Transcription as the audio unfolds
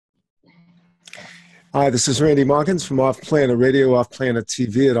Hi, this is Randy Mawkins from Off Planet Radio, Off Planet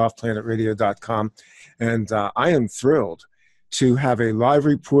TV at offplanetradio.com. And I am thrilled to have a live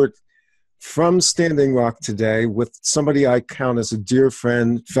report from Standing Rock today with somebody I count as a dear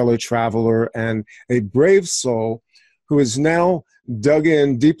friend, fellow traveler, and a brave soul who is now dug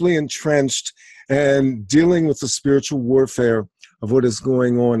in, deeply entrenched, and dealing with the spiritual warfare of what is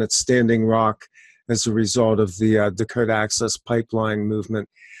going on at Standing Rock as a result of the Dakota Access Pipeline movement.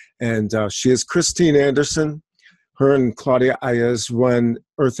 And she is Christine Anderson. Her and Claudia Ayez run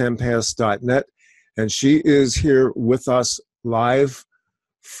earthandpass.net. And she is here with us live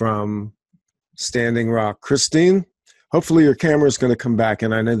from Standing Rock. Christine, hopefully your camera is going to come back,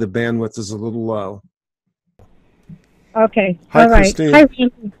 and I know the bandwidth is a little low. Okay. Hi, all right. Christine. Hi,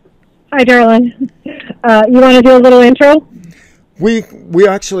 Randy. Hi, darling. You want to do a little intro? We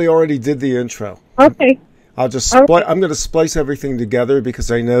actually already did the intro. Okay. I'm going to splice everything together because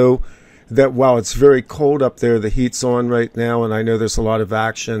I know that while it's very cold up there, the heat's on right now, and I know there's a lot of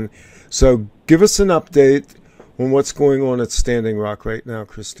action. So give us an update on what's going on at Standing Rock right now,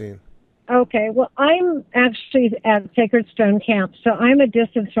 Christine. Okay. Well, I'm actually at Sacred Stone Camp, so I'm a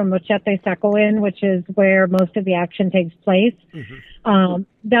distance from Mochete Sacoin, which is where most of the action takes place. Mm-hmm.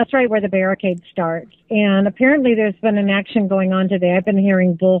 That's right where the barricade starts. And apparently there's been an action going on today. I've been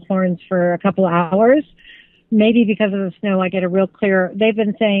hearing bullhorns for a couple hours. Maybe because of the snow, I get a real clear. They've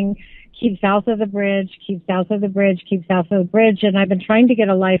been saying, keep south of the bridge, keep south of the bridge, keep south of the bridge. And I've been trying to get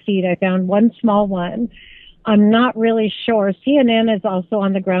a live feed. I found one small one. I'm not really sure. CNN is also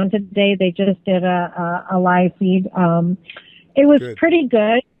on the ground today. They just did a live feed. It was pretty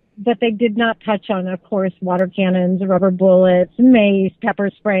good, but they did not touch on, of course, water cannons, rubber bullets, mace, pepper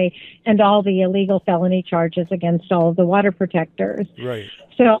spray, and all the illegal felony charges against all of the water protectors. Right.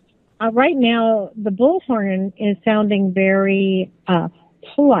 So, right now, the bullhorn is sounding very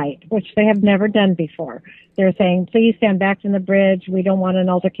polite, which they have never done before. They're saying, please stand back from the bridge. We don't want an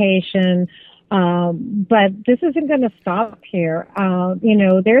altercation. But this isn't going to stop here.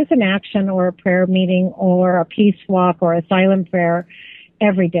 There's an action or a prayer meeting or a peace walk or a silent prayer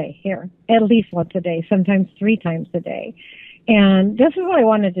every day here, at least once a day, sometimes 3 times a day. And this is what I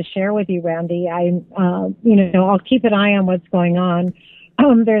wanted to share with you, Randy. I'll keep an eye on what's going on.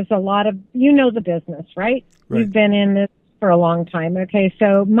 There's a lot of, the business, right? You've been in this for a long time. Okay.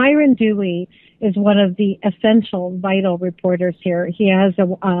 So Myron Dewey is one of the essential, vital reporters here. He has a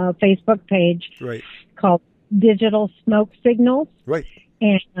Facebook page called Digital Smoke Signals. Right.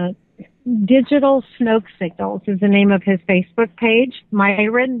 And Digital Smoke Signals is the name of his Facebook page.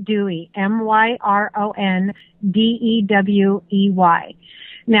 Myron Dewey, MyronDewey.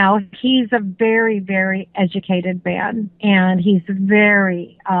 Now, he's a very, very educated man, and he's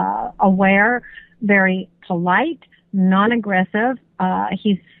very aware, very polite, non-aggressive.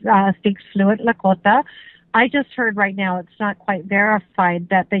 He speaks fluent Lakota. I just heard right now, it's not quite verified,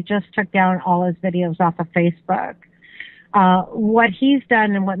 that they just took down all his videos off of Facebook. What he's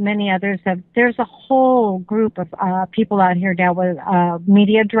done and what many others have, there's a whole group of people out here now with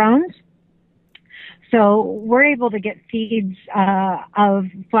media drones. So we're able to get feeds of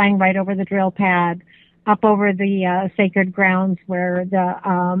flying right over the drill pad, up over the sacred grounds where the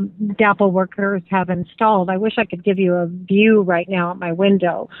DAPL workers have installed. I wish I could give you a view right now at my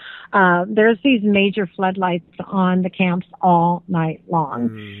window. There's these major floodlights on the camps all night long.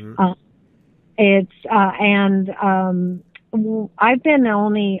 Mm-hmm.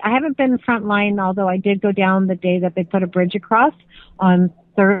 I haven't been front line, although I did go down the day that they put a bridge across on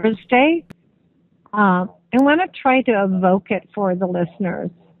Thursday. I want to try to evoke it for the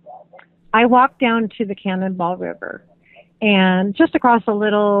listeners. I walked down to the Cannonball River, and just across a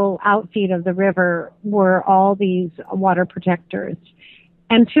little outfeed of the river were all these water protectors.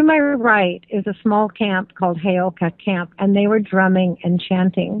 And to my right is a small camp called Heoka Camp, and they were drumming and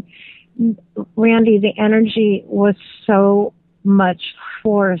chanting. Randy, the energy was so much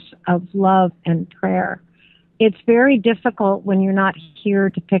force of love and prayer. It's very difficult when you're not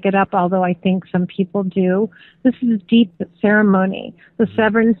here to pick it up, although I think some people do. This is deep ceremony. The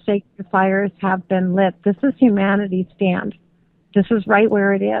 7 sacred fires have been lit. This is humanity's stand. This is right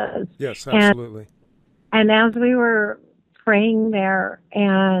where it is. Yes, absolutely. And as we were praying there,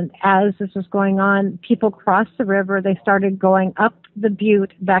 and as this was going on, people crossed the river. They started going up the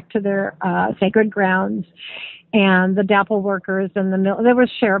butte back to their sacred grounds, and the DAPL workers and there was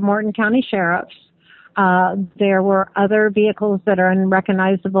Morton County sheriffs. There were other vehicles that are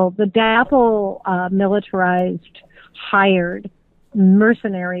unrecognizable. The DAPL militarized, hired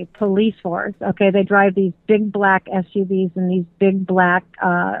mercenary police force. Okay, they drive these big black SUVs and these big black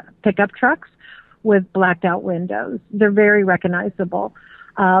pickup trucks with blacked out windows. They're very recognizable.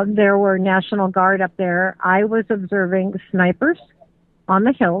 There were National Guard up there. I was observing snipers on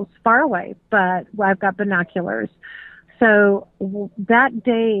the hills far away, but I've got binoculars. So that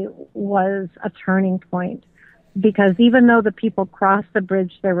day was a turning point, because even though the people crossed the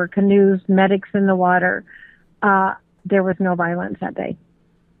bridge, there were canoes, medics in the water, there was no violence that day.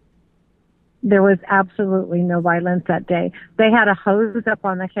 There was absolutely no violence that day. They had a hose up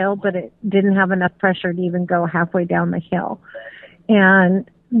on the hill, but it didn't have enough pressure to even go halfway down the hill. And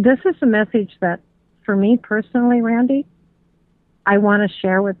this is a message that, for me personally, Randy, I want to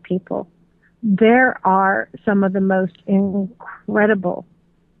share with people. There are some of the most incredible,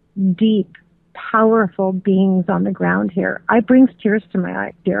 deep, powerful beings on the ground here. It brings tears to my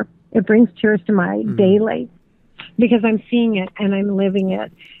eyes, dear. It brings tears to my eye daily, because I'm seeing it and I'm living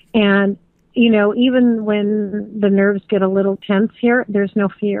it. And you know, even when the nerves get a little tense here, there's no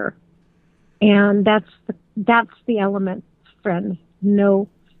fear. And that's the element, friends. No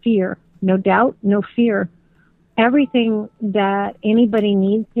fear, no doubt, no fear. Everything that anybody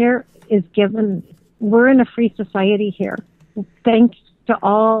needs here is given. We're in a free society here. Thanks to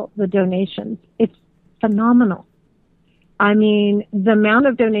all the donations. It's phenomenal. I mean, the amount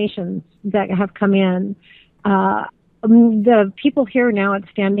of donations that have come in, the people here now at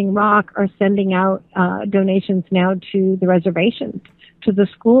Standing Rock are sending out donations now to the reservations, to the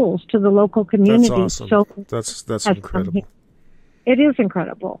schools, to the local communities. That's awesome. So that's incredible. It is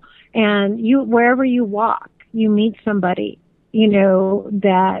incredible. And wherever you walk, you meet somebody, you know,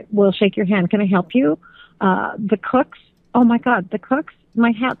 that will shake your hand. Can I help you? The cooks, oh my God, the cooks,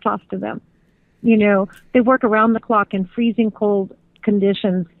 my hat's off to them. You know, they work around the clock in freezing cold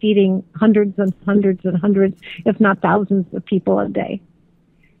conditions, feeding hundreds and hundreds and hundreds, if not thousands of people a day.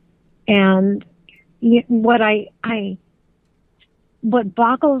 And what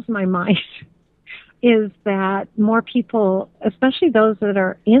boggles my mind is that more people, especially those that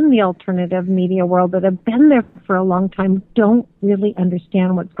are in the alternative media world that have been there for a long time, don't really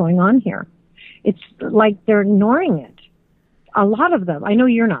understand what's going on here. It's like they're ignoring it. A lot of them. I know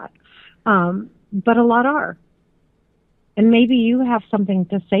you're not. But a lot are. And maybe you have something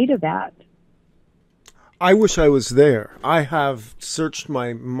to say to that. I wish I was there. I have searched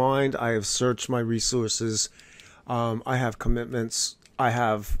my mind. I have searched my resources. I have commitments. I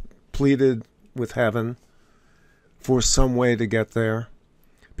have pleaded with heaven for some way to get there.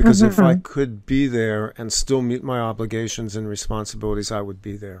 Because if I could be there and still meet my obligations and responsibilities, I would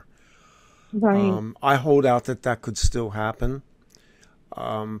be there. Right. I hold out that could still happen.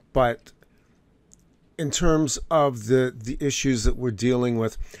 But in terms of the issues that we're dealing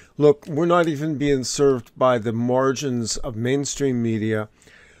with, look, we're not even being served by the margins of mainstream media.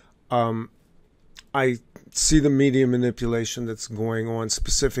 I see the media manipulation that's going on,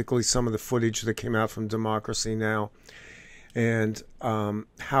 specifically some of the footage that came out from Democracy Now! And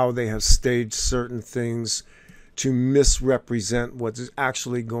how they have staged certain things to misrepresent what's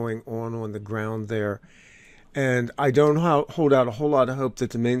actually going on the ground there. And I don't hold out a whole lot of hope that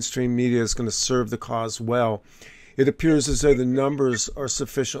the mainstream media is going to serve the cause well. It appears as though the numbers are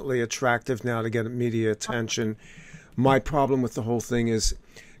sufficiently attractive now to get media attention. My problem with the whole thing is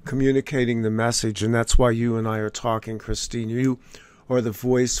communicating the message, and that's why you and I are talking, Christine. You are the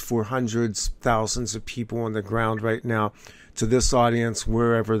voice for hundreds, thousands of people on the ground right now, to this audience,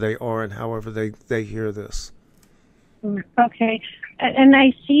 wherever they are and however they hear this. Okay. And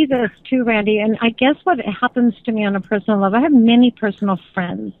I see this too, Randy, and I guess what happens to me on a personal level, I have many personal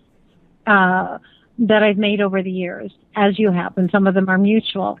friends that I've made over the years, as you have, and some of them are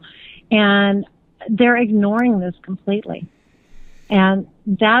mutual, and they're ignoring this completely. And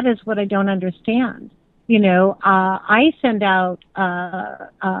that is what I don't understand. You know, I send out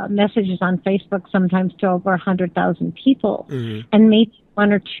messages on Facebook sometimes to over 100,000 people, and maybe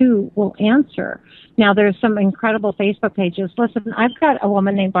one or two will answer. Now, there's some incredible Facebook pages. Listen, I've got a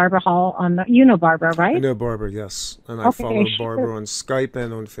woman named Barbara Hall on you know Barbara, right? I know Barbara, yes. And I follow Barbara on Skype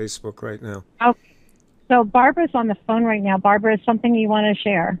and on Facebook right now. Okay. So Barbara's on the phone right now. Barbara, is something you want to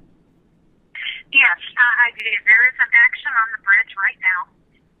share? Yes, I do. There is an action on the bridge right now.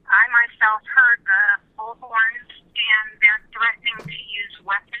 I myself heard the bullhorns, and they're threatening to use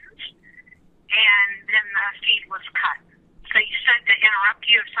weapons, and then the feed was cut. So you said to interrupt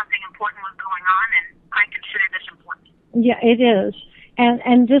you if something important was going on, and I consider this important. Yeah, it is.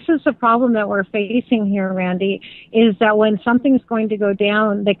 And this is the problem that we're facing here, Randy, is that when something's going to go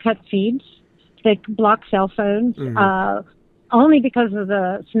down, they cut feeds, they block cell phones, only because of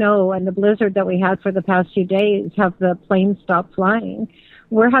the snow and the blizzard that we had for the past few days have the planes stopped flying.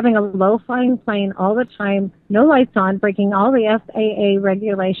 We're having a low-flying plane all the time, no lights on, breaking all the FAA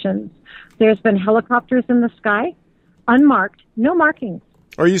regulations. There's been helicopters in the sky, unmarked, no markings,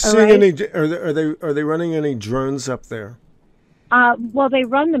 Are you seeing right? any? Are they running any drones up there? Well, they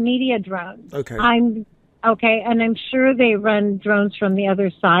run the media drones. Okay. And I'm sure they run drones from the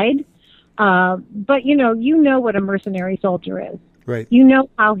other side. But you know what a mercenary soldier is. Right. You know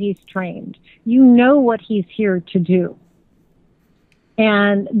how he's trained. You know what he's here to do.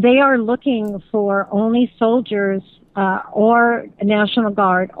 And they are looking for only soldiers or National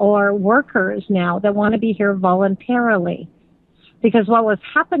Guard or workers now that want to be here voluntarily. Because what was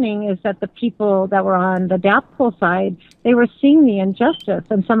happening is that the people that were on the DAPL side, they were seeing the injustice,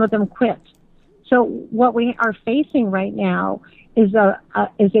 and some of them quit. So what we are facing right now is a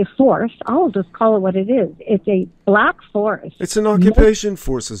force. I'll just call it what it is. It's a black force. It's an occupation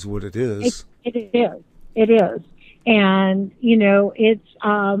force, is what it is. It is. And it's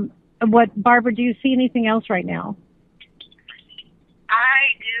what, Barbara? Do you see anything else right now?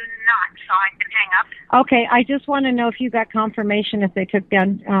 I do not, so I can hang up. Okay, I just want to know if you got confirmation if they took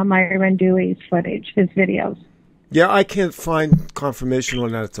down Myron Dewey's footage, his videos. Yeah, I can't find confirmation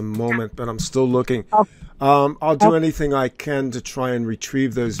on that at the moment, but I'm still looking. Oh. I'll do anything I can to try and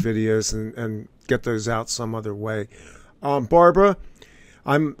retrieve those videos and get those out some other way. Barbara,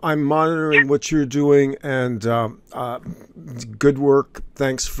 I'm monitoring what you're doing, and good work.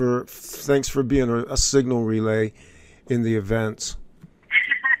 Thanks for being a signal relay in the events.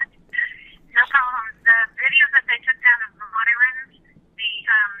 No problem. The video that they took down of Myron's, the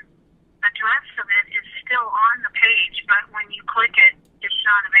address of it is still on the page, but when you click it, it's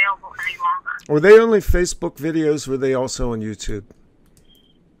not available any longer. Were they only Facebook videos? Were they also on YouTube?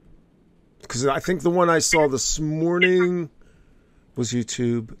 Because I think the one I saw this morning was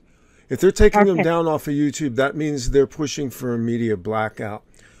YouTube. If they're taking them down off of YouTube, that means they're pushing for a media blackout.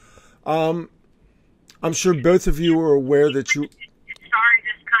 I'm sure both of you are aware that you... Sorry,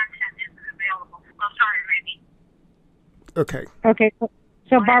 this content isn't available. Oh, sorry, Randy. Okay. Okay.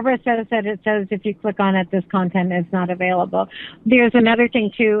 So Barbara says that it says if you click on it, this content is not available. There's another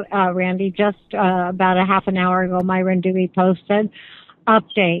thing too, Randy. Just about a half an hour ago, Myron Dewey posted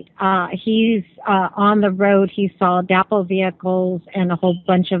update. He's on the road. He saw DAPL vehicles and a whole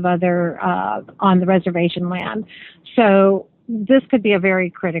bunch of other on the reservation land. So this could be a very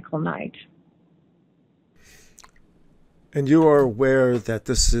critical night. And you are aware that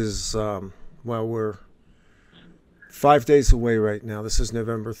this is, we're 5 days away right now. This is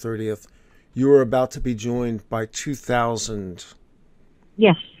November 30th. You are about to be joined by 2,000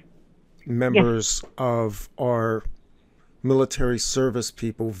 members of our military service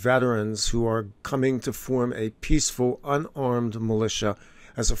people, veterans, who are coming to form a peaceful, unarmed militia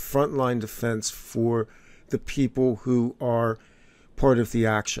as a frontline defense for the people who are part of the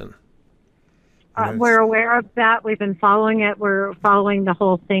action. We're aware of that. We've been following it. We're following the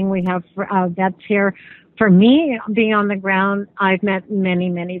whole thing. We have vets here. For me, being on the ground, I've met many,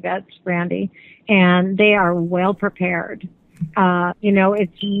 many vets, Randy, and they are well prepared.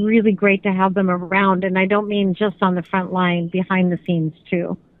 It's really great to have them around, and I don't mean just on the front line, behind the scenes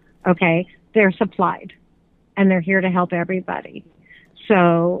too. Okay, they're supplied, and they're here to help everybody.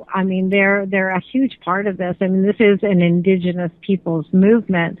 So, I mean, they're a huge part of this. I mean, this is an indigenous people's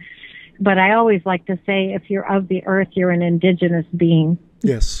movement, but I always like to say, if you're of the earth, you're an indigenous being.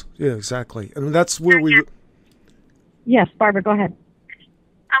 Yes, yeah, exactly, and that's where we. Yes, Barbara, go ahead.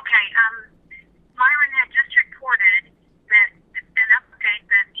 Okay, Myron had just reported that an update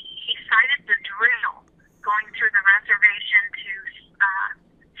that he cited the drill going through the reservation to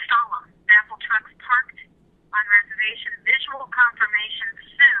Stalin. DAPL trucks parked on reservation. Visual confirmation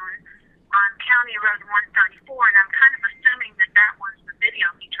soon on County Road 134, and I'm kind of assuming that was the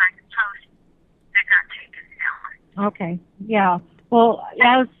video he tried to post that got taken down. Okay, yeah. Well,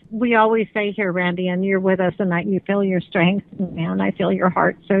 as we always say here, Randy, and you're with us, and you feel your strength, man. I feel your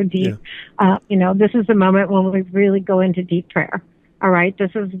heart so deep. Yeah. This is the moment when we really go into deep prayer. All right,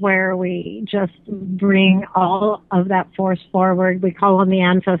 this is where we just bring all of that force forward. We call on the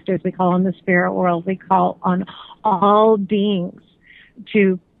ancestors. We call on the spirit world. We call on all beings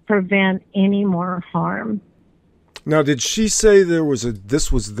to prevent any more harm. Now, did she say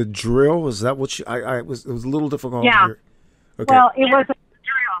this was the drill? Is that what it was a little difficult to hear. Okay. Well,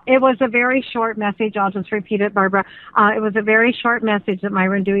 it was a very short message. I'll just repeat it, Barbara. It was a very short message that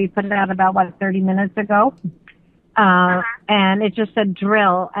Myron Dewey put out about 30 minutes ago. And it just said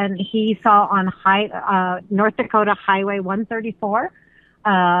drill. And he saw on North Dakota Highway 134,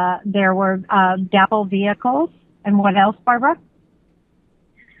 there were DAPL vehicles. And what else, Barbara?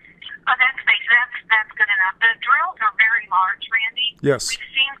 Oh, that's good enough. The drills are very large, Randy. Yes. We've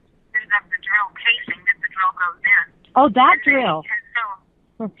seen pictures of the drill casing that the drill goes in. Oh, that drill.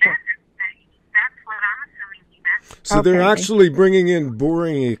 So that's what I'm assuming he meant. So they're actually bringing in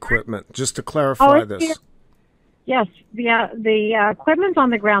boring equipment, just to clarify this. Here. Yes, the equipment's on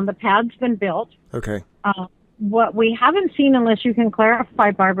the ground. The pad's been built. Okay. What we haven't seen, unless you can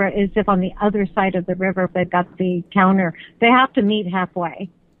clarify, Barbara, is if on the other side of the river they've got the counter. They have to meet halfway.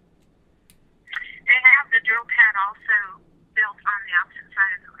 They have the drill pad also built on the opposite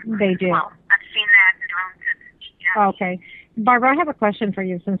side of the river. They do. Well, I've seen that in drone footage. Yeah. Okay. Barbara, I have a question for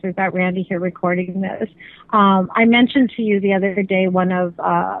you since we've got Randy here recording this. I mentioned to you the other day one of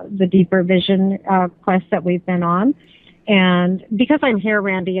the Deeper Vision quests that we've been on. And because I'm here,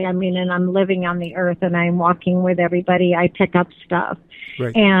 Randy, and I'm living on the earth and I'm walking with everybody, I pick up stuff.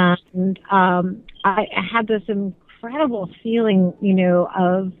 Right. And I had this incredible feeling,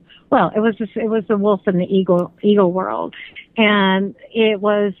 of, well, it was the wolf and the eagle world. And it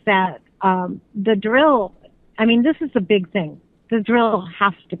was that the drill, this is the big thing. The drill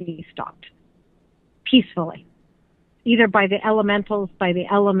has to be stopped peacefully, either by the elementals, by the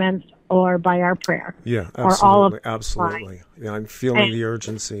elements, or by our prayer. Yeah, absolutely. Or all of absolutely. Yeah, I'm feeling the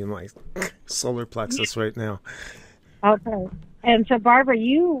urgency in my solar plexus right now. Okay. And so, Barbara,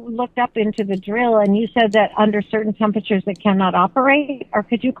 you looked up into the drill and you said that under certain temperatures it cannot operate, or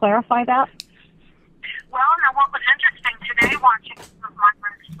could you clarify that? Well, now what was interesting today watching some of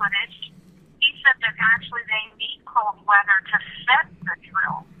Martin's footage, he said that actually they need cold weather to set the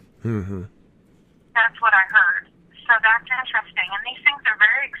drill. Mm-hmm. That's what I heard. So that's interesting. And these things are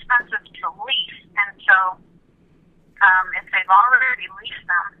very expensive to lease. And so if they've already leased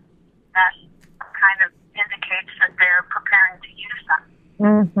them, that kind of indicates that they're preparing to use them.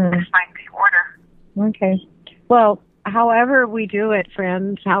 Mm-hmm. Despite the order. Okay. Well, however we do it,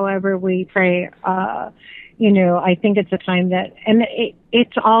 friends, however we pray, I think it's a time that, and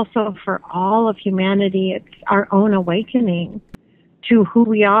it's also for all of humanity, it's our own awakening to who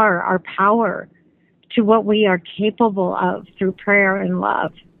we are, our power, to what we are capable of through prayer and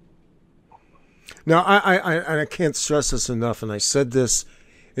love. Now, I can't stress this enough, and I said this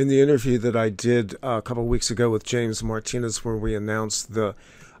in the interview that I did a couple of weeks ago with James Martinez, where we announced the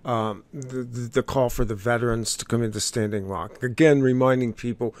call for the veterans to come into Standing Rock. Again, reminding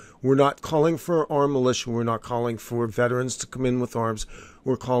people, we're not calling for armed militia. We're not calling for veterans to come in with arms.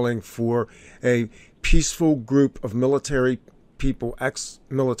 We're calling for a peaceful group of military people,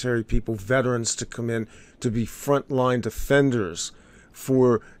 ex-military people, veterans to come in to be frontline defenders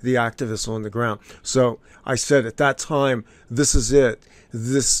for the activists on the ground. So I said at that time, this is it.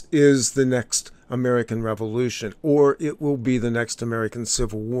 This is the next American Revolution, or it will be the next American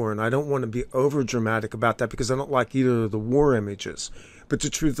Civil War. And I don't want to be over dramatic about that because I don't like either of the war images. But the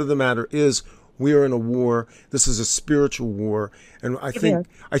truth of the matter is, we are in a war. This is a spiritual war, and I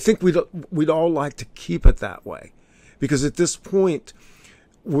think we'd all like to keep it that way, because at this point,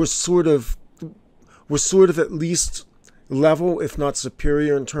 we're sort of at least level, if not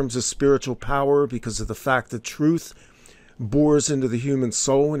superior, in terms of spiritual power, because of the fact that truth bores into the human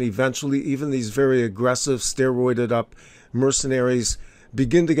soul, and eventually even these very aggressive, steroided up mercenaries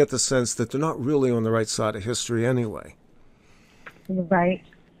begin to get the sense that they're not really on the right side of history anyway. Right.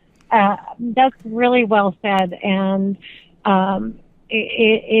 That's really well said, and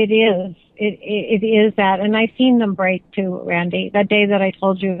it is that, and I've seen them break too, Randy. That day that I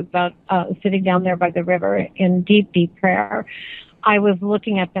told you about sitting down there by the river in deep, deep prayer, I was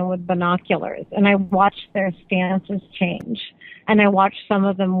looking at them with binoculars, and I watched their stances change, and I watched some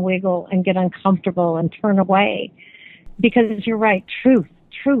of them wiggle and get uncomfortable and turn away, because you're right, truth.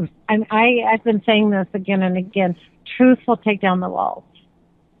 And I've been saying this again and again, truth will take down the walls.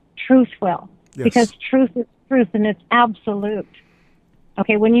 Truth will. Yes. Because truth is truth, and it's absolute.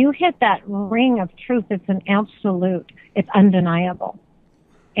 Okay, when you hit that ring of truth, it's an absolute. It's undeniable.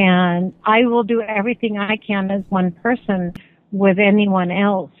 And I will do everything I can as one person with anyone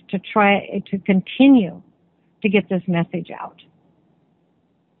else to try to continue to get this message out.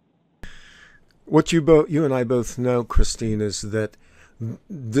 What you and I both know, Christine, is that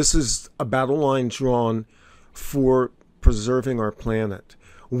this is a battle line drawn for preserving our planet.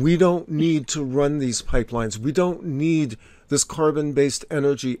 We don't need to run these pipelines. We don't need this carbon-based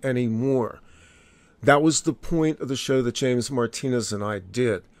energy anymore. That was the point of the show that James Martinez and I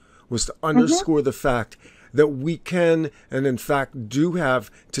did, was to underscore the fact that we can, and in fact do have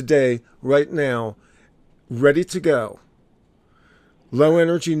today, right now, ready to go,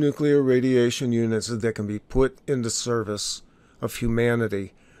 low-energy nuclear radiation units that can be put into service of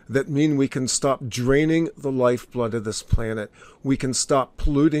humanity, that mean we can stop draining the lifeblood of this planet. We can stop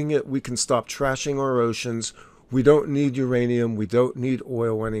polluting it. We can stop trashing our oceans. We don't need uranium. We don't need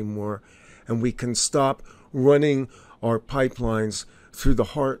oil anymore. And we can stop running our pipelines through the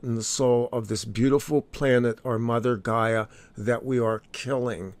heart and the soul of this beautiful planet, our mother Gaia, that we are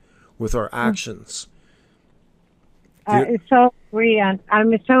killing with our actions. I so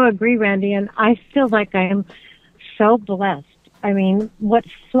agree, Randy, and I feel like I am so blessed. I mean, what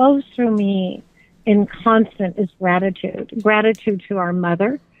flows through me in constant is gratitude. Gratitude to our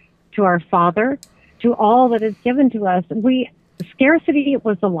mother, to our father, to all that is given to us. Scarcity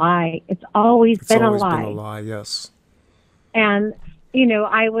was a lie. It's always been a lie. It's always been a lie, yes. And, you know,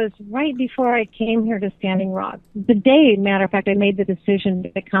 I was right before I came here to Standing Rock. The day, matter of fact, I made the decision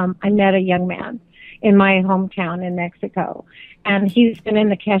to come, I met a young man in my hometown in Mexico. And he's been in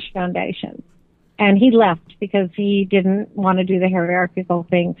the Kesh Foundation. And he left because he didn't want to do the hierarchical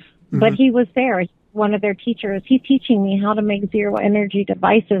thing. Mm-hmm. But he was there, one of their teachers. He's teaching me how to make zero energy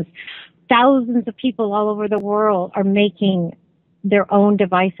devices. Thousands of people all over the world are making their own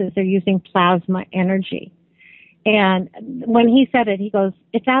devices. They're using plasma energy. And when he said it, he goes,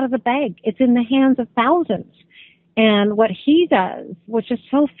 it's out of the bag. It's in the hands of thousands. And what he does, which is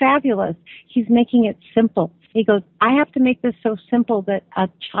so fabulous, he's making it simple. He goes, I have to make this so simple that a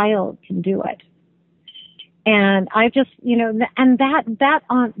child can do it. And I just, you know, and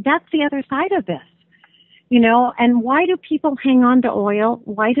that's the other side of this, you know. And why do people hang on to oil?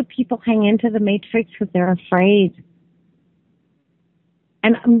 Why do people hang into the matrix? Because they're afraid.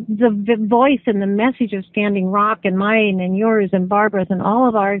 And the voice and the message of Standing Rock and mine and yours and Barbara's and all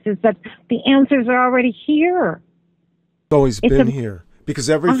of ours is that the answers are already here. It's always been here, because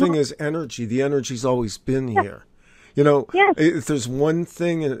everything is energy. The energy's always been here. You know, if there's one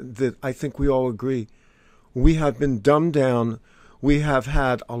thing that I think we all agree, we have been dumbed down. We have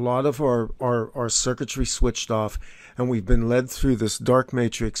had a lot of our circuitry switched off, and we've been led through this dark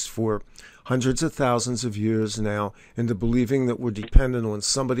matrix for hundreds of thousands of years now into believing that we're dependent on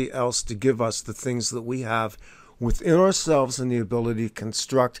somebody else to give us the things that we have within ourselves and the ability to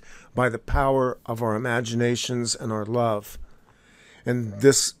construct by the power of our imaginations and our love. And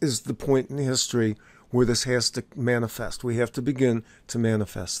this is the point in history where this has to manifest. We have to begin to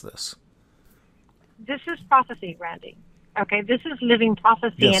manifest this. This is prophecy, Randy. Okay, this is living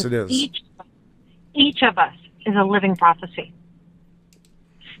prophecy. Yes, and it is. Each of us is a living prophecy.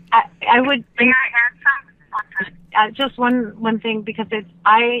 I would. May I add something? Just one thing, because it's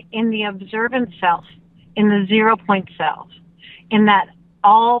in the observant self, in the 0 point self, in that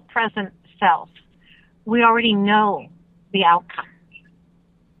all present self, we already know the outcome,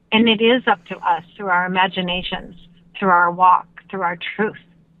 and it is up to us through our imaginations, through our walk, through our truth,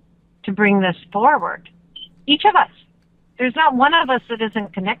 to bring this forward. Each of us. There's not one of us that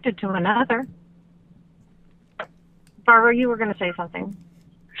isn't connected to another. Barbara, you were going to say something.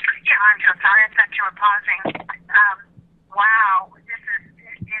 Yeah, I'm so sorry. I thought you were pausing. Wow, this is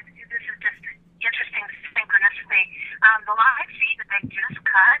just interesting synchronicity. The live feed that they just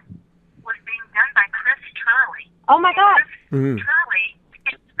cut was being done by Chris Turley. Oh my God! Chris Turley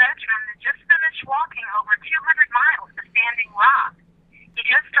is a veteran that just finished walking over 200 miles to Standing Rock. He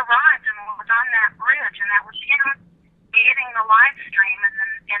just arrived and was on that bridge, and that was him getting the live stream, and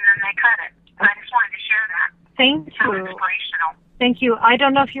then they cut it. I just wanted to share that. Thank you. So inspirational. Thank you. I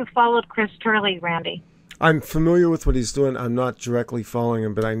don't know if you followed Chris Turley, Randy. I'm familiar with what he's doing. I'm not directly following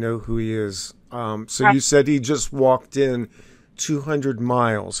him, but I know who he is. So you said he just walked in 200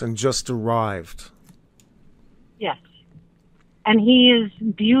 miles and just arrived. Yes. And he is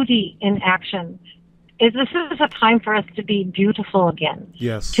beauty in action. This is a time for us to be beautiful again.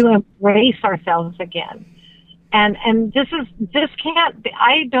 Yes. To embrace ourselves again. And this can't be,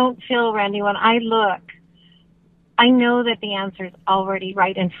 I don't feel, Randy, when I look, I know that the answer is already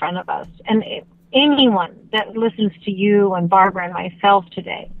right in front of us. And anyone that listens to you and Barbara and myself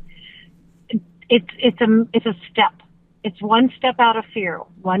today, it's a step. It's one step out of fear,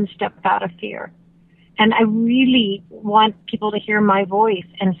 one step out of fear. And I really want people to hear my voice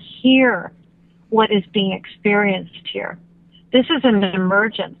and hear what is being experienced here. This is an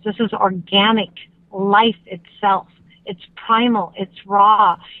emergence. This is organic life itself. It's primal. It's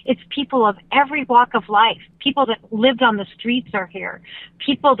raw. It's people of every walk of life. People that lived on the streets are here.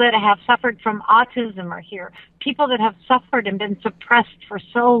 People that have suffered from autism are here. People that have suffered and been suppressed for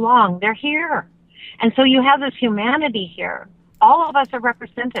so long, they're here. And so you have this humanity here. All of us are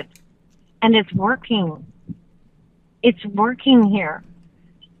represented. And it's working. It's working here.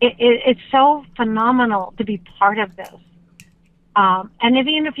 It's so phenomenal to be part of this. And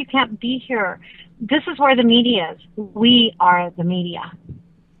even if you can't be here, this is where the media is. We are the media.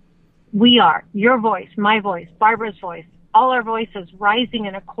 We are. Your voice, my voice, Barbara's voice, all our voices rising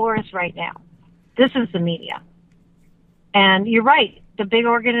in a chorus right now. This is the media. And you're right. The big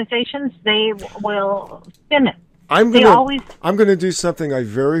organizations, they will spin it. I'm going to do something I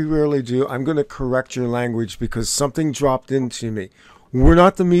very rarely do. I'm going to correct your language because something dropped into me. We're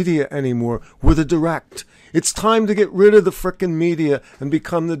not the media anymore. We're the direct. It's time to get rid of the frickin' media and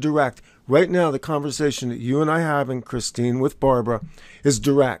become the direct. Right now, the conversation that you and I having, Christine, with Barbara, is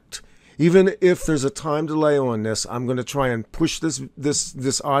direct. Even if there's a time delay on this, I'm going to try and push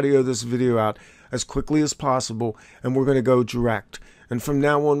this audio, this video out as quickly as possible, and we're going to go direct. And from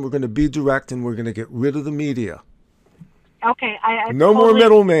now on, we're going to be direct, and we're going to get rid of the media. Okay. No more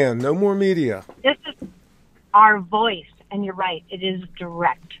middleman. No more media. This is our voice, and you're right. It is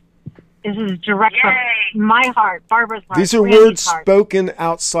direct. This is direct from my heart, Barbara's heart. These are words spoken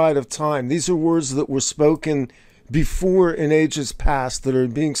outside of time. These are words that were spoken before in ages past that are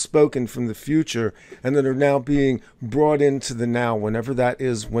being spoken from the future and that are now being brought into the now, whenever that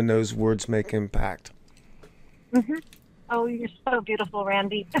is, when those words make impact. Mm-hmm. Oh, you're so beautiful,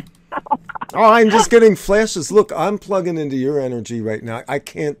 Randy. Oh, I'm just getting flashes. Look, I'm plugging into your energy right now. I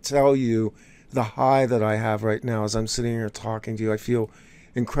can't tell you the high that I have right now as I'm sitting here talking to you. I feel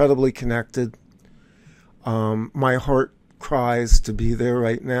incredibly connected. My heart cries to be there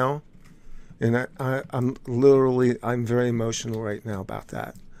right now. And I'm very emotional right now about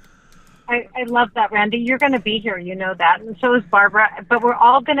that. I love that, Randy. You're going to be here, you know that. And so is Barbara. But we're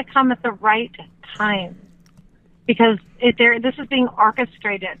all going to come at the right time. Because this is being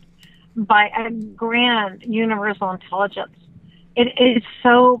orchestrated by a grand universal intelligence. It is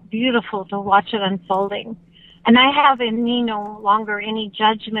so beautiful to watch it unfolding. And I have in me no longer any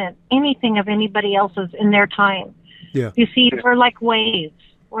judgment, anything of anybody else's in their time. Yeah. You see, we're like waves.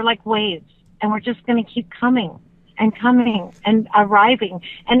 We're like waves. And we're just going to keep coming and coming and arriving.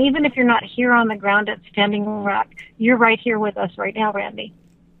 And even if you're not here on the ground at Standing Rock, you're right here with us right now, Randy.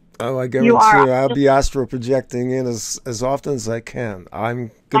 Oh, I guarantee you, I'll be astral projecting in as often as I can. I'm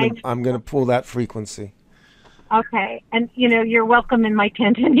gonna pull that frequency. Okay, and you're welcome in my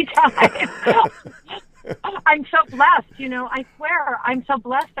tent anytime. I'm so blessed. I swear I'm so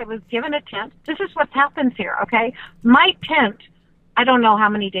blessed. I was given a tent. This is what happens here. Okay, my tent. I don't know how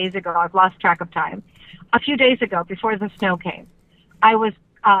many days ago. I've lost track of time. A few days ago, before the snow came, I was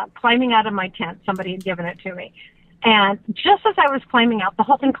climbing out of my tent. Somebody had given it to me. And just as I was climbing out, the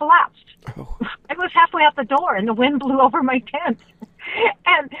whole thing collapsed. Oh. I was halfway out the door, and the wind blew over my tent.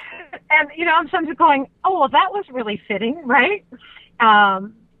 And I'm sometimes going, oh, well, that was really fitting, right?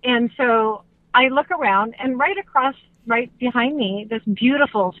 And so I look around, and right behind me, this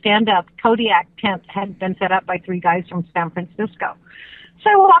beautiful stand-up Kodiak tent had been set up by 3 guys from San Francisco. So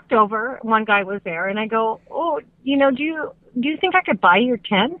I walked over. One guy was there, and I go, oh, do you think I could buy your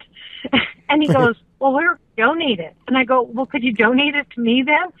tent? And he goes, well, we're donated. And I go, well, could you donate it to me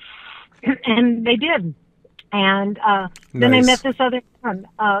then? And they did. And then I met this other man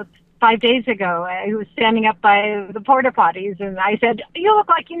 5 days ago. He was standing up by the porta potties, and I said, you look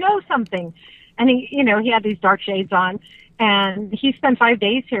like you know something. And he had these dark shades on, and he spent 5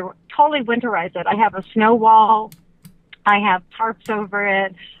 days here, totally winterized it. I have a snow wall. I have tarps over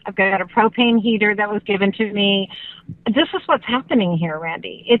it. I've got a propane heater that was given to me. This is what's happening here,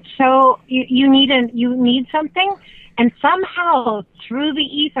 Randy. It's so you need something, and somehow through the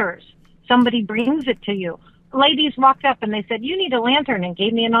ethers, somebody brings it to you. Ladies walked up and they said, you need a lantern, and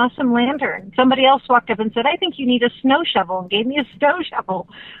gave me an awesome lantern. Somebody else walked up and said, I think you need a snow shovel, and gave me a snow shovel.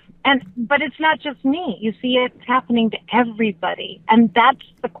 But it's not just me. You see, it's happening to everybody, and that's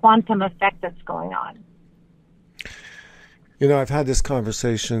the quantum effect that's going on. I've had this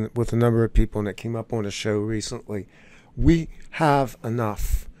conversation with a number of people, and it came up on a show recently. We have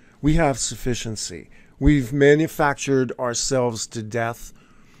enough. We have sufficiency. We've manufactured ourselves to death.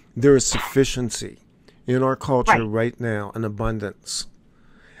 There is sufficiency in our culture right now, an abundance.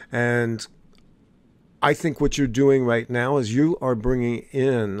 And I think what you're doing right now is you are bringing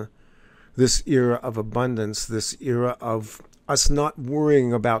in this era of abundance, this era of us not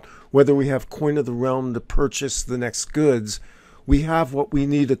worrying about whether we have coin of the realm to purchase the next goods. We have what we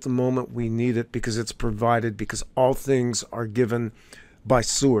need at the moment we need it, because it's provided, because all things are given by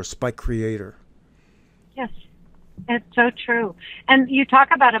source, by creator. Yes, it's so true. And you talk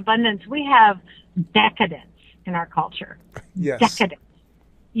about abundance. We have decadence in our culture. Yes. Decadence.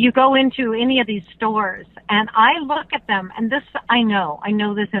 You go into any of these stores, and I look at them, and this, I know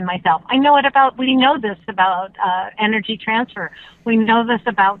this in myself. We know this about energy transfer. We know this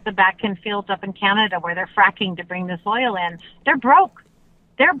about the back-end fields up in Canada where they're fracking to bring this oil in. They're broke.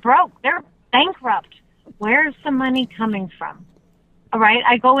 They're bankrupt. Where's the money coming from? All right,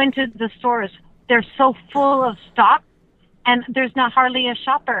 I go into the stores. They're so full of stock, and there's not hardly a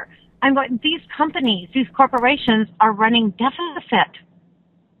shopper. I'm going, these companies, these corporations are running deficit.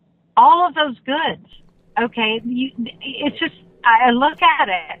 All of those goods Okay, it's just, I look at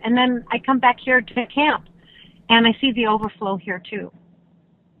it, and then I come back here to camp, and I see the overflow here too.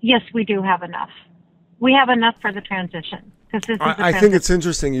 Yes, we do have enough. We have enough for the transition. I think it's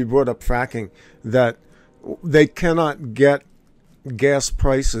interesting you brought up fracking, that they cannot get gas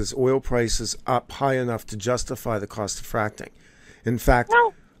prices, oil prices up high enough to justify the cost of fracking. In fact,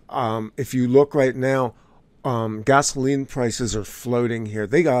 if you look right now, gasoline prices are floating here.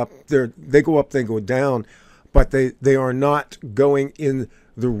 They go up, they go down, but they are not going in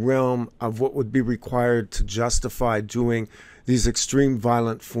the realm of what would be required to justify doing these extreme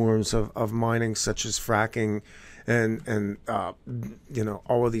violent forms of mining, such as fracking and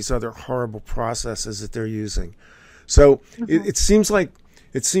all of these other horrible processes that they're using. So it seems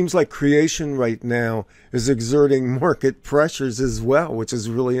like creation right now is exerting market pressures as well, which is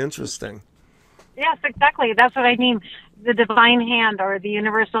really interesting. Yes, exactly. That's what I mean. The divine hand, or the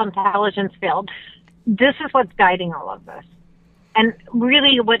universal intelligence field. This is what's guiding all of this. And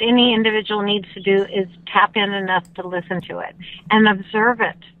really what any individual needs to do is tap in enough to listen to it and observe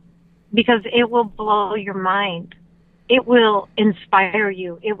it, because it will blow your mind. It will inspire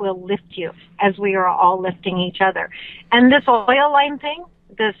you. It will lift you, as we are all lifting each other. And this oil line thing,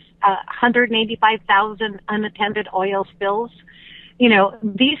 this 185,000 unattended oil spills,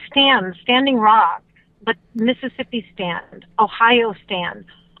 these Standing Rock, but Mississippi stand, Ohio stand.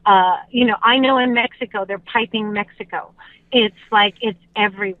 I know in Mexico, they're piping Mexico. It's like it's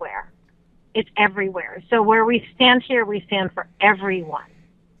everywhere. It's everywhere. So where we stand here, we stand for everyone.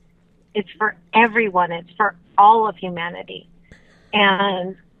 It's for everyone. It's for all of humanity.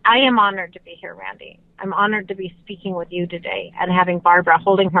 And I am honored to be here, Randy. I'm honored to be speaking with you today and having Barbara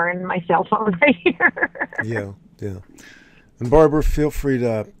holding her in my cell phone right here. Yeah. And Barbara, feel free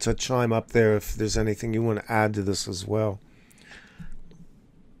to chime up there if there's anything you want to add to this as well.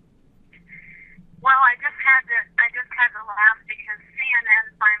 Well, I just had to laugh because CNN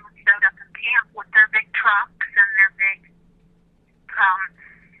finally showed up in camp with their big trucks and their big,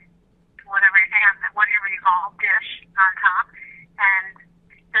 whatever you call dish on top. And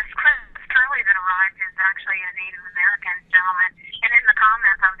this Chris Turley that arrived is actually a Native American gentleman. And in the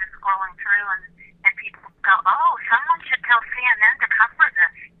comments, I'm just scrolling through, and people go, "Oh, someone should tell CNN to cover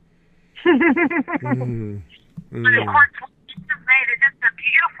this." But of course, it just made it just a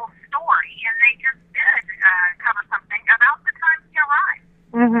beautiful story, and they just did cover something about the time he arrived.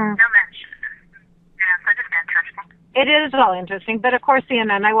 No mention. Yeah, so just interesting. It is all interesting, but of course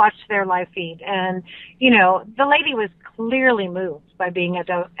CNN, I watched their live feed, and the lady was clearly moved by being at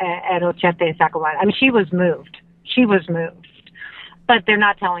Ochete Sacawat. I mean, she was moved, but they're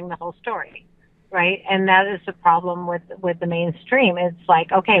not telling the whole story, right? And that is the problem with the mainstream. It's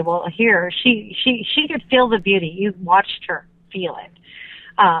like, okay, well, here she could feel the beauty. You watched her feel it,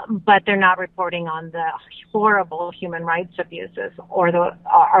 but they're not reporting on the horrible human rights abuses or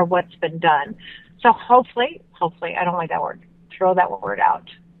what's been done. So hopefully, I don't like that word. Throw that word out.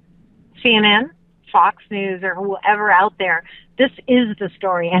 CNN, Fox News, or whoever out there, this is the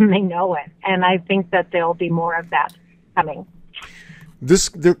story, and they know it. And I think that there'll be more of that coming.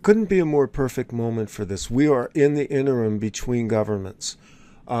 There couldn't be a more perfect moment for this. We are in the interim between governments.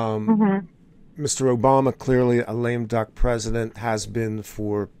 Mr. Obama, clearly a lame duck president, has been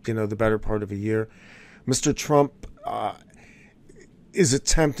for the better part of a year. Mr. Trump is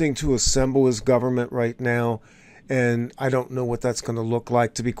attempting to assemble his government right now, and I don't know what that's going to look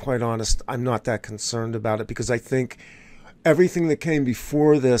like. To be quite honest, I'm not that concerned about it, because I think everything that came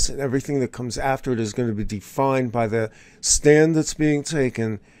before this and everything that comes after it is going to be defined by the stand that's being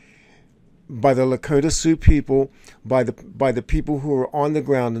taken by the Lakota Sioux people, by the people who are on the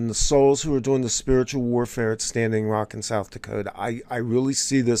ground, and the souls who are doing the spiritual warfare at Standing Rock in South Dakota. I really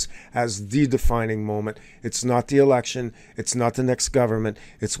see this as the defining moment. It's not the election. It's not the next government.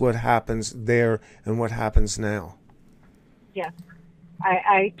 It's what happens there and what happens now. Yes.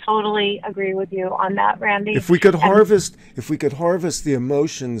 I totally agree with you on that, Randy. If we could harvest the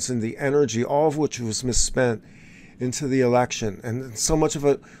emotions and the energy, all of which was misspent into the election, and so much of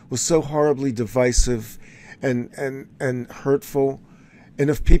it was so horribly divisive and hurtful, and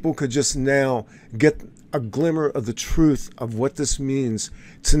if people could just now get a glimmer of the truth of what this means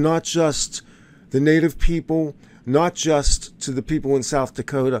to not just the Native people, not just to the people in South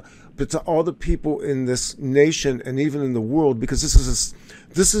Dakota, but to all the people in this nation and even in the world, because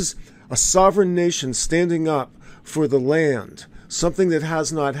this is a sovereign nation standing up for the land, something that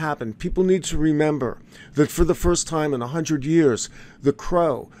has not happened. People need to remember that for the first time in 100 years, the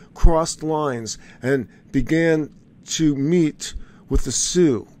Crow crossed lines and began to meet with the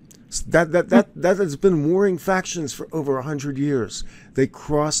Sioux That has been warring factions for over 100 years. They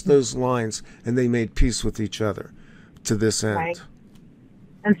crossed those lines and they made peace with each other to this end. Right.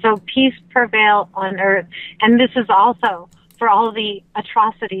 And so peace prevail on earth. And this is also for all the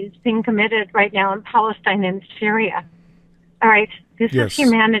atrocities being committed right now in Palestine and Syria. All right. This is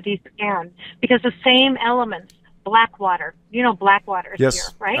humanity's stand. Because the same elements, Blackwater, Blackwater's here,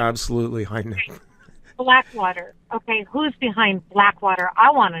 right? Absolutely. I know. Blackwater. Okay, who's behind Blackwater? I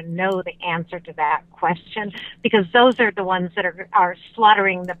want to know the answer to that question, because those are the ones that are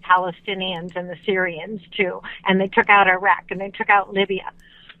slaughtering the Palestinians and the Syrians too. And they took out Iraq and they took out Libya.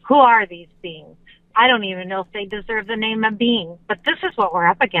 Who are these beings? I don't even know if they deserve the name of being. But this is what we're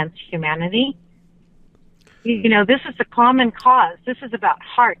up against, humanity. This is the common cause. This is about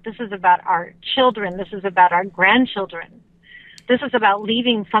heart. This is about our children. This is about our grandchildren. This is about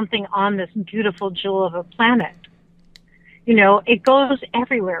leaving something on this beautiful jewel of a planet. It goes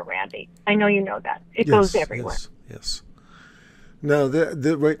everywhere, Randy. I know you know that. It goes everywhere. Yes. Now,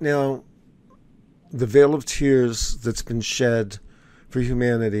 right now, the veil of tears that's been shed for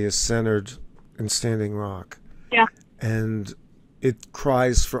humanity is centered in Standing Rock. Yeah. And it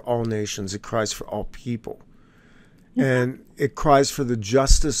cries for all nations. It cries for all people. Mm-hmm. And it cries for the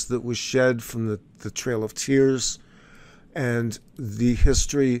justice that was shed from the Trail of Tears and the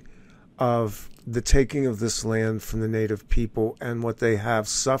history of the taking of this land from the native people and what they have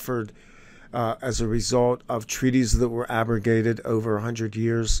suffered as a result of treaties that were abrogated over 100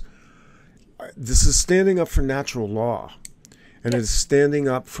 years. This is standing up for natural law, and it's standing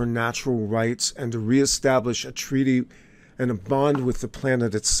up for natural rights and to reestablish a treaty and a bond with the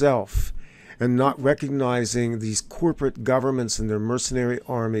planet itself, and not recognizing these corporate governments and their mercenary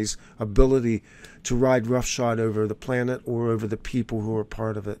armies' ability to ride roughshod over the planet or over the people who are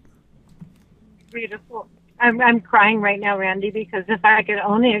part of it. Beautiful. I'm crying right now, Randy, because if I could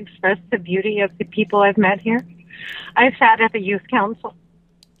only express the beauty of the people I've met here. I sat at the youth council.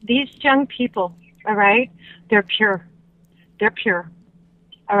 These young people, all right, they're pure. They're pure.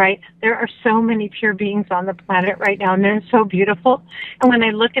 All right. There are so many pure beings on the planet right now, and they're so beautiful. And when I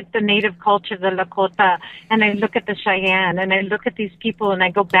look at the native culture, the Lakota, and I look at the Cheyenne, and I look at these people, and I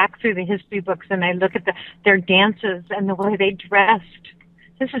go back through the history books, and I look at their dances and the way they dressed.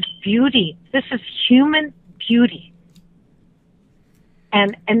 This is beauty. This is human beauty.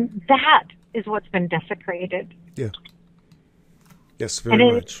 And that is what's been desecrated. Yeah. Yes,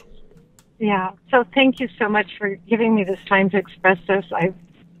 very much. Yeah. So thank you so much for giving me this time to express this. I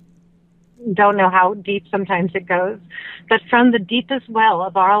don't know how deep sometimes it goes, but from the deepest well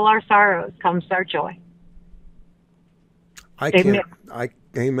of all our sorrows comes our joy.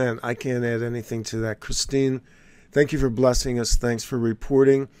 Amen. I can't add anything to that. Christine, thank you for blessing us. Thanks for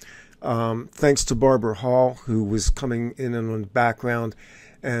reporting. Thanks to Barbara Hall, who was coming in the background,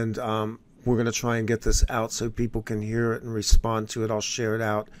 and we're going to try and get this out so people can hear it and respond to it. I'll share it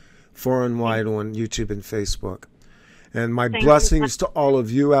out far and wide on YouTube and Facebook. And my blessings to all of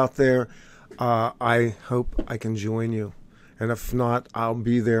you out there. I hope I can join you. And if not, I'll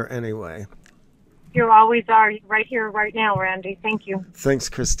be there anyway. You always are right here, right now, Randy. Thank you. Thanks,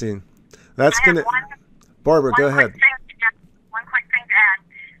 Christine. That's going to... Barbara, go ahead. One quick thing to add.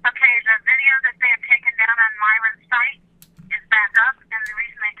 Okay, the video that they had taken down on Myron's site is back up, and the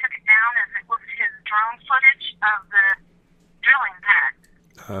reason they took it down is it was his drone footage of the drilling pad.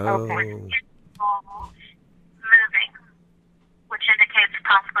 Oh. Okay. Moving, which indicates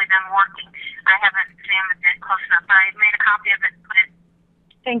possibly them working. I haven't examined it close enough, but I made a copy of it and put it.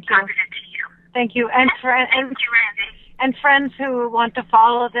 Thank you. Copied it to you. Thank you. Thank you, Randy. And friends who want to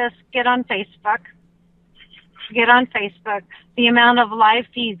follow this, get on Facebook. Get on Facebook. The amount of live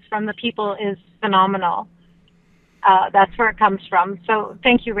feeds from the people is phenomenal. That's where it comes from. So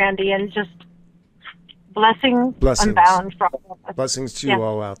thank you, Randy, and just blessings. Unbound for all of us. Blessings to you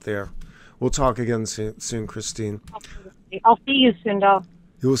all out there. We'll talk again soon, Christine. I'll see you soon, though.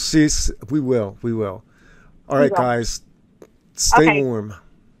 You'll see. We will. All right, guys. Stay warm.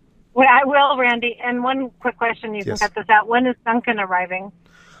 Well, I will, Randy. And one quick question, you can cut this out. When is Duncan arriving?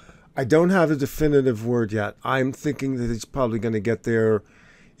 I don't have a definitive word yet. I'm thinking that he's probably going to get there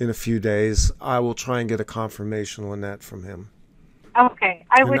in a few days. I will try and get a confirmation on that from him. Okay.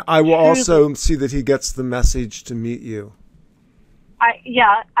 I will also see that he gets the message to meet you.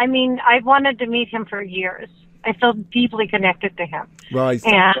 I mean, I've wanted to meet him for years. I feel deeply connected to him. Well,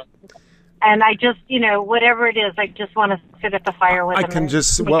 and I just, whatever it is, I just want to sit at the fire with him.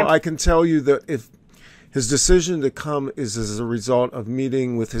 I can tell you that if his decision to come is as a result of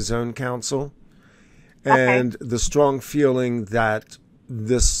meeting with his own council and the strong feeling that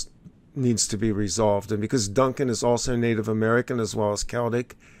this needs to be resolved. And because Duncan is also Native American as well as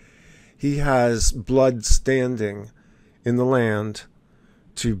Celtic, he has blood standing in the land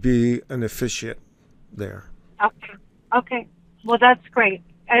to be an officiate there. Okay. Okay. Well, that's great.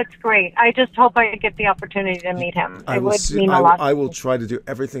 It's great. I just hope I get the opportunity to meet him. It would mean a lot. I will try to do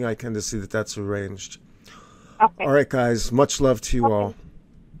everything I can to see that that's arranged. Okay. All right, guys. Much love to you all.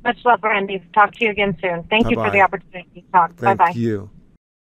 Much love, Randy. Talk to you again soon. Thank you for Bye-bye. the opportunity to talk. Bye-bye. Thank you.